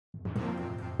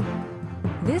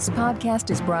This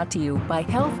podcast is brought to you by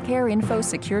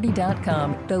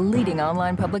HealthcareInfoSecurity.com, the leading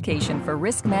online publication for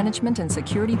risk management and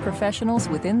security professionals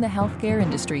within the healthcare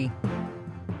industry.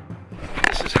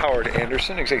 This is Howard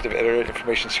Anderson, Executive Editor at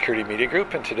Information Security Media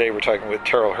Group, and today we're talking with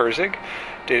Terrell Herzig,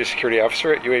 Data Security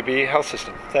Officer at UAB Health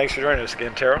System. Thanks for joining us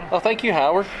again, Terrell. Well, thank you,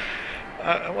 Howard.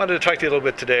 I wanted to talk to you a little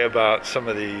bit today about some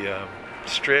of the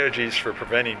strategies for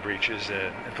preventing breaches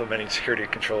and implementing security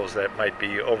controls that might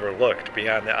be overlooked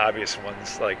beyond the obvious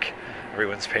ones, like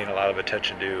everyone's paying a lot of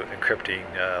attention to encrypting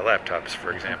laptops,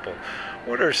 for example.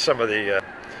 What are some of the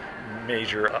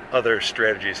major other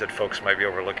strategies that folks might be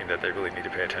overlooking that they really need to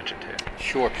pay attention to?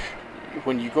 Sure.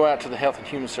 When you go out to the Health and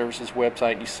Human Services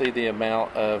website, you see the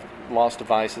amount of lost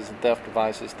devices and theft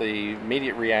devices. The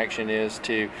immediate reaction is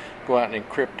to go out and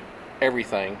encrypt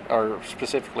everything, or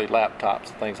specifically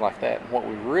laptops and things like that. What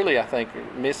we really, I think, are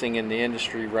missing in the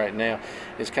industry right now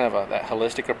is kind of that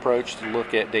holistic approach to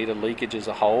look at data leakage as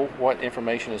a whole, what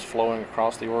information is flowing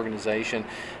across the organization,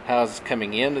 how it's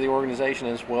coming into the organization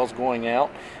as well as going out.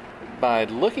 By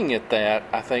looking at that,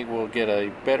 I think we'll get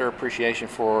a better appreciation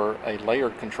for a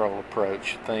layered control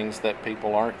approach, things that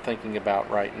people aren't thinking about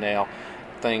right now,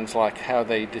 things like how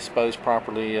they dispose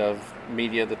properly of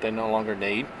media that they no longer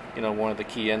need. You know, one of the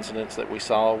key incidents that we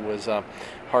saw was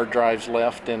hard drives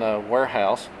left in a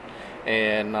warehouse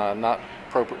and not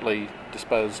appropriately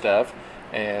disposed of,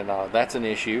 and that's an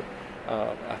issue.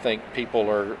 I think people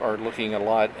are looking a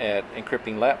lot at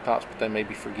encrypting laptops, but they may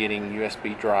be forgetting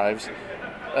USB drives,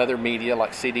 other media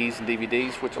like CDs and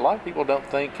DVDs, which a lot of people don't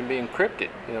think can be encrypted,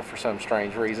 you know, for some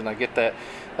strange reason. I get that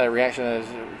reaction as,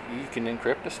 you can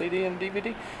encrypt a CD and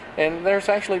DVD? And there's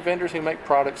actually vendors who make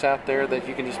products out there that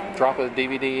you can just drop a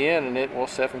DVD in and it will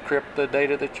self-encrypt the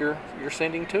data that you're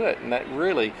sending to it. And that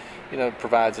really, you know,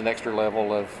 provides an extra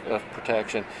level of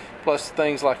protection. Plus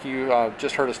things like you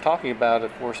just heard us talking about,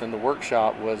 of course, in the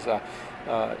workshop was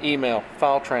email,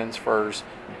 file transfers.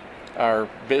 Our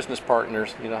business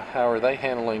partners, you know, how are they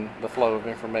handling the flow of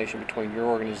information between your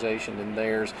organization and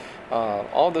theirs?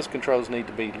 All those controls need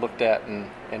to be looked at and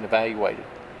evaluated.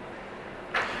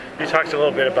 You talked a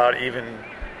little bit about even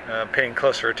paying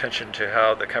closer attention to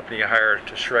how the company you hired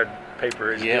to shred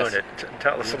paper is doing it.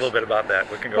 Tell us a little bit about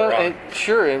that. What can go wrong?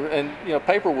 Sure, and you know,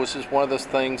 paper was just one of those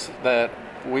things that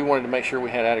we wanted to make sure we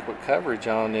had adequate coverage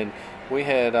on, and we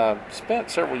had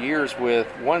spent several years with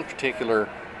one particular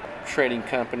shredding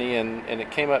company, and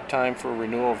it came up time for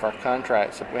renewal of our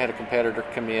contract. So we had a competitor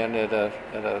come in at a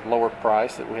lower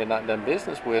price that we had not done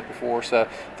business with before. So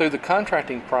through the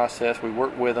contracting process, we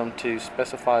worked with them to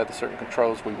specify the certain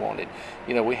controls we wanted.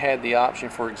 You know, we had the option,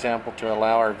 for example, to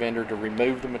allow our vendor to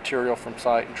remove the material from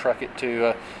site and truck it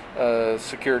to a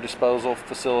secure disposal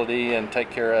facility and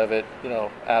take care of it, you know,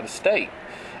 out of state.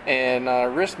 And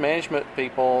risk management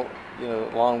people, you know,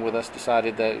 along with us,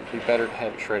 decided that it'd be better to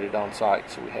have it shredded on site.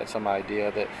 So we had some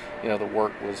idea that, you know, the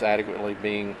work was adequately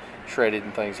being shredded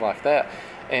and things like that.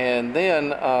 And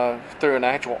then through an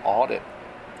actual audit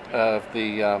of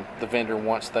the vendor,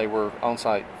 once they were on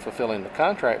site fulfilling the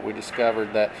contract, we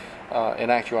discovered that in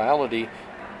actuality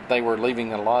they were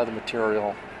leaving a lot of the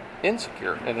material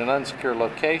insecure in an unsecure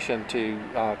location to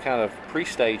kind of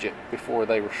pre-stage it before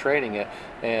they were shredding it.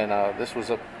 And this was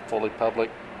a fully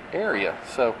public area.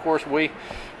 So of course we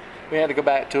had to go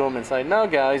back to them and say, no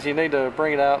guys, you need to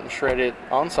bring it out and shred it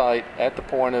on site at the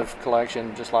point of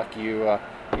collection, just like you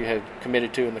had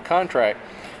committed to in the contract.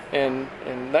 And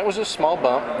that was a small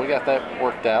bump. We got that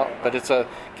worked out, but it's a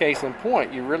case in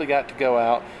point. You really got to go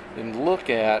out and look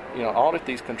at, you know, audit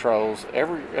these controls,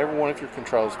 every one of your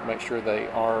controls, to make sure they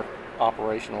are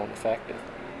operational and effective.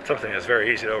 Something that's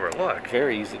very easy to overlook.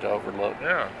 Very easy to overlook.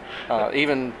 Yeah.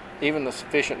 Even the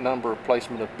sufficient number of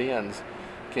placement of bins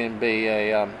can be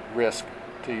a risk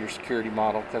to your security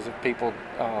model, because if people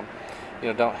you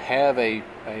know, don't have a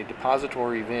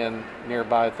depository bin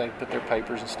nearby that they can put their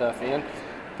papers and stuff in,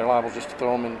 they're liable just to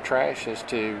throw them in the trash, as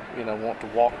to, you know, want to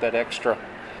walk that extra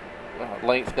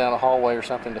length down a hallway or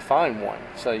something to find one.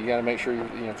 So you got to make sure you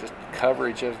know, just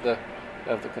coverage of the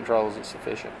controls is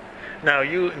sufficient. Now,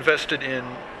 you invested in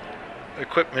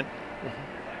equipment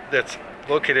that's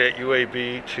located at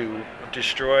UAB to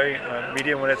destroy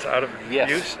media when it's out of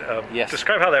use. Yes.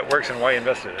 Describe how that works and why you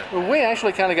invested in it. Well, we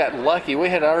actually kind of got lucky. We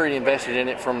had already invested in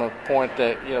it from a point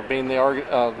that, you know, being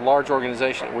the large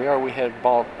organization that we are, we had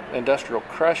bought industrial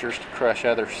crushers to crush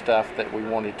other stuff that we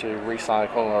wanted to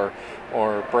recycle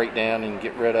or break down and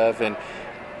get rid of. And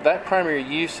that primary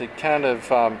use had kind of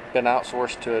been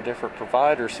outsourced to a different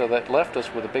provider, so that left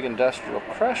us with a big industrial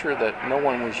crusher that no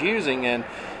one was using. And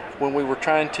when we were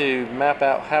trying to map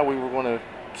out how we were going to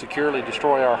securely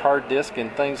destroy our hard disk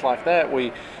and things like that,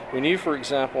 we We knew, for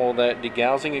example, that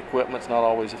degaussing equipment's not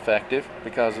always effective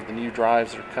because of the new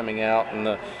drives that are coming out and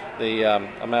the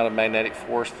amount of magnetic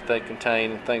force that they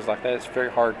contain and things like that. It's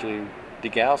very hard to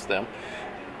degauss them.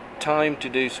 Time to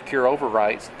do secure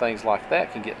overwrites and things like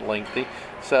that can get lengthy.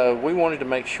 So we wanted to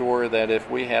make sure that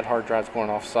if we had hard drives going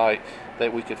off site,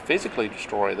 that we could physically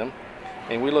destroy them.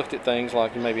 And we looked at things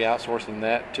like maybe outsourcing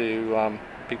that to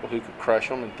people who could crush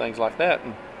them and things like that.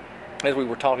 And as we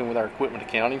were talking with our equipment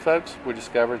accounting folks, we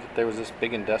discovered that there was this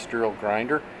big industrial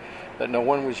grinder that no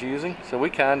one was using. So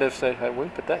we kind of said, hey, we can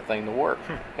put that thing to work.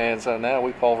 And so now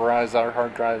we pulverize our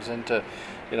hard drives into,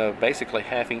 basically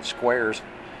half-inch squares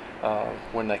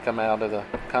when they come out of the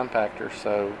compactor.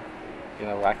 So,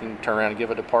 I can turn around and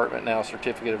give a department now a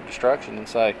certificate of destruction and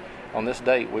say, on this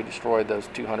date, we destroyed those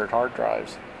 200 hard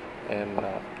drives, and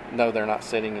no, they're not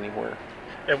sitting anywhere.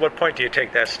 At what point do you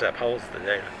take that step? How old's the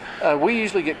data? We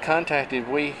usually get contacted.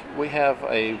 We have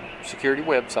a security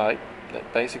website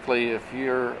that basically, if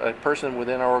you're a person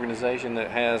within our organization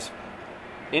that has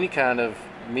any kind of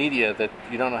media that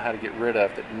you don't know how to get rid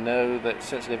of, that know that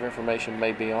sensitive information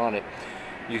may be on it,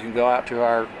 you can go out to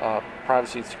our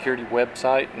privacy and security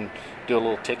website and do a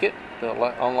little ticket, do an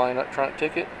online electronic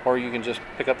ticket, or you can just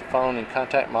pick up the phone and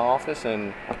contact my office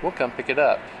and we'll come pick it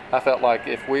up. I felt like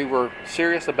if we were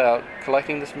serious about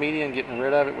collecting this media and getting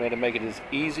rid of it, we had to make it as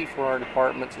easy for our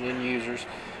departments and end users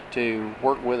to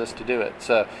work with us to do it.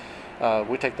 So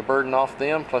we take the burden off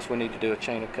them, plus we need to do a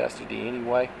chain of custody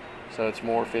anyway, so it's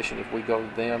more efficient if we go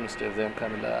to them instead of them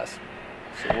coming to us.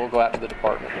 So we'll go out to the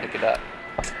department and pick it up.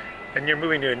 And you're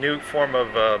moving to a new form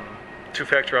of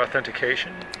two-factor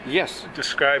authentication? Yes.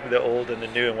 Describe the old and the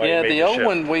new and why you made the the old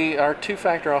shift. one, our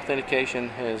two-factor authentication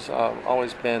has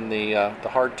always been the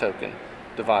hard token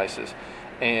devices,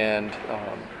 and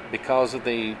because of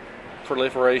the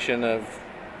proliferation of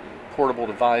portable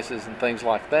devices and things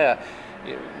like that,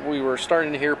 we were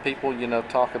starting to hear people,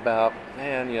 talk about,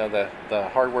 man, the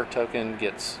hardware token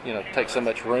gets, takes so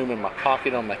much room in my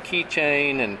pocket on my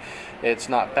keychain, and it's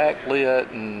not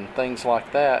backlit and things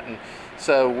like that. And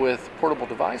so with portable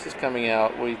devices coming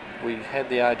out, we had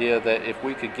the idea that if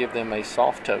we could give them a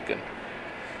soft token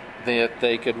that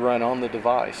they could run on the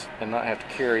device and not have to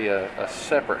carry a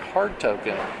separate hard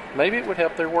token, maybe it would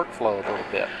help their workflow a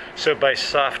little bit. So by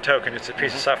soft token, it's a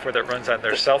piece of software that runs on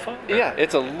their cell phone? Yeah,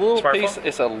 it's a little smartphone? piece,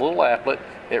 it's a little applet.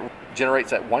 It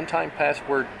generates that one-time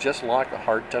password just like a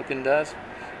hard token does,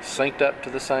 synced up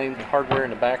to the same hardware in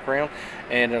the background,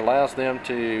 and it allows them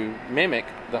to mimic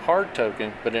the hard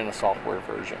token but in a software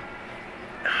version.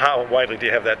 How widely do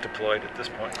you have that deployed at this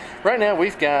point? Right now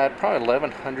we've got probably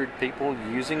 1,100 people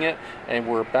using it, and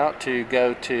we're about to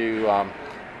go to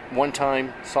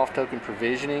one-time soft token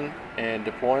provisioning and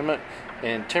deployment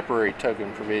and temporary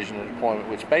token provision and deployment,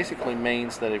 which basically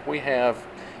means that if we have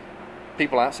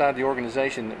people outside the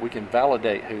organization that we can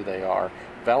validate who they are,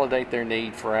 validate their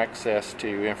need for access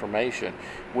to information,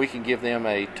 we can give them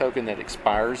a token that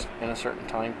expires in a certain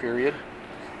time period,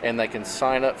 and they can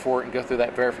sign up for it and go through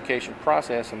that verification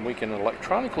process, and we can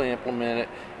electronically implement it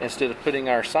instead of putting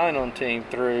our sign-on team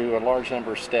through a large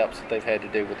number of steps that they've had to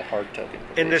do with the hard token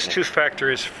provisioning. And this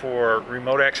two-factor is for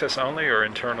remote access only or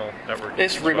internal networking?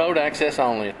 It's remote access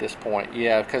only at this point,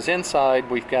 yeah, because inside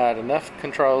we've got enough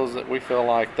controls that we feel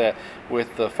like that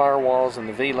with the firewalls and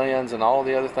the VLANs and all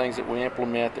the other things that we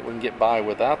implement that we can get by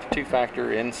without the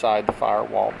two-factor inside the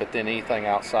firewall, but then anything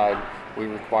outside we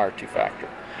require two-factor.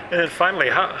 And then finally,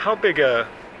 how big a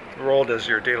role does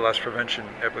your data loss prevention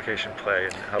application play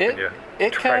in helping you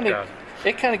track down?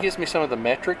 It kind of gives me some of the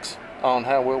metrics on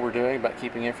how well we're doing about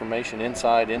keeping information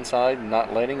inside and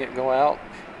not letting it go out.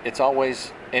 It's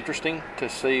always interesting to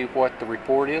see what the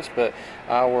report is, but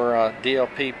our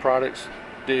DLP products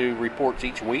do reports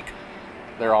each week.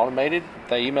 They're automated.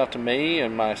 They email to me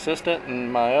and my assistant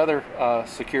and my other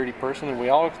security person, and we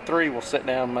all three will sit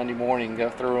down Monday morning and go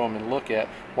through them and look at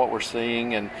what we're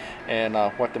seeing and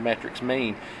what the metrics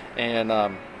mean. And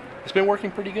it's been working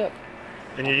pretty good.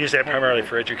 And you use that primarily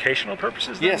for educational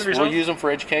purposes? Then, Yes, we'll use them for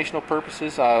educational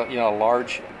purposes. A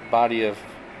large body of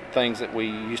things that we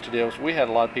used to deal with. We had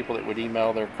a lot of people that would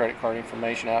email their credit card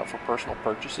information out for personal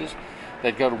purchases.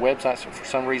 They'd go to websites that for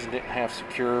some reason didn't have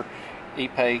secure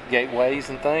ePay gateways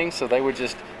and things, so they would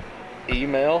just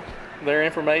email their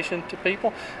information to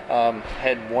people.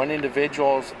 Had one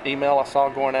individual's email I saw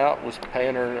going out was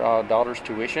paying her daughter's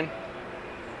tuition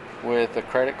with a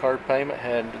credit card payment,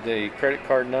 had the credit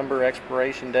card number,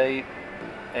 expiration date,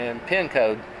 and PIN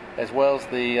code, as well as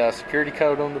the security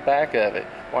code on the back of it.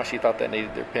 Why she thought that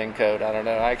needed their PIN code, I don't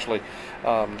know. I actually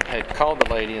had called the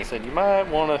lady and said, you might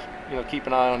want to keep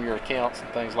an eye on your accounts and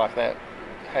things like that,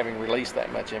 having released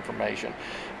that much information.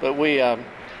 But we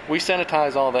we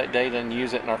sanitize all that data and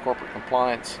use it in our corporate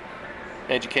compliance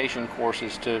education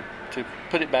courses to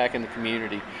put it back in the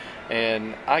community.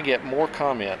 And I get more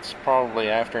comments probably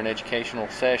after an educational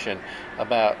session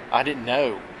about, I didn't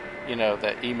know,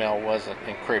 that email wasn't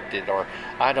encrypted, or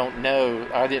I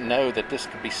didn't know that this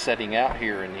could be setting out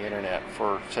here in the internet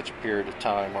for such a period of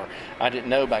time, or I didn't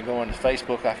know by going to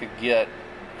Facebook I could get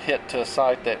hit to a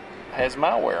site that has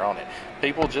malware on it.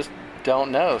 People just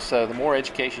don't know. So the more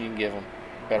education you can give them,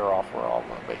 better off we're all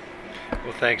going to be.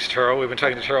 Well, thanks, Terrell. We've been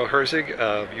talking to Terrell Herzig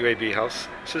of UAB Health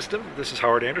System. This is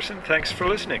Howard Anderson. Thanks for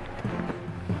listening.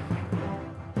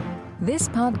 This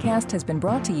podcast has been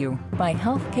brought to you by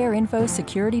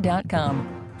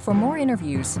healthcareinfosecurity.com. For more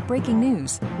interviews, breaking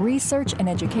news, research, and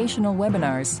educational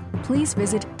webinars, please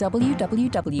visit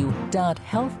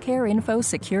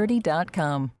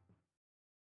www.healthcareinfosecurity.com.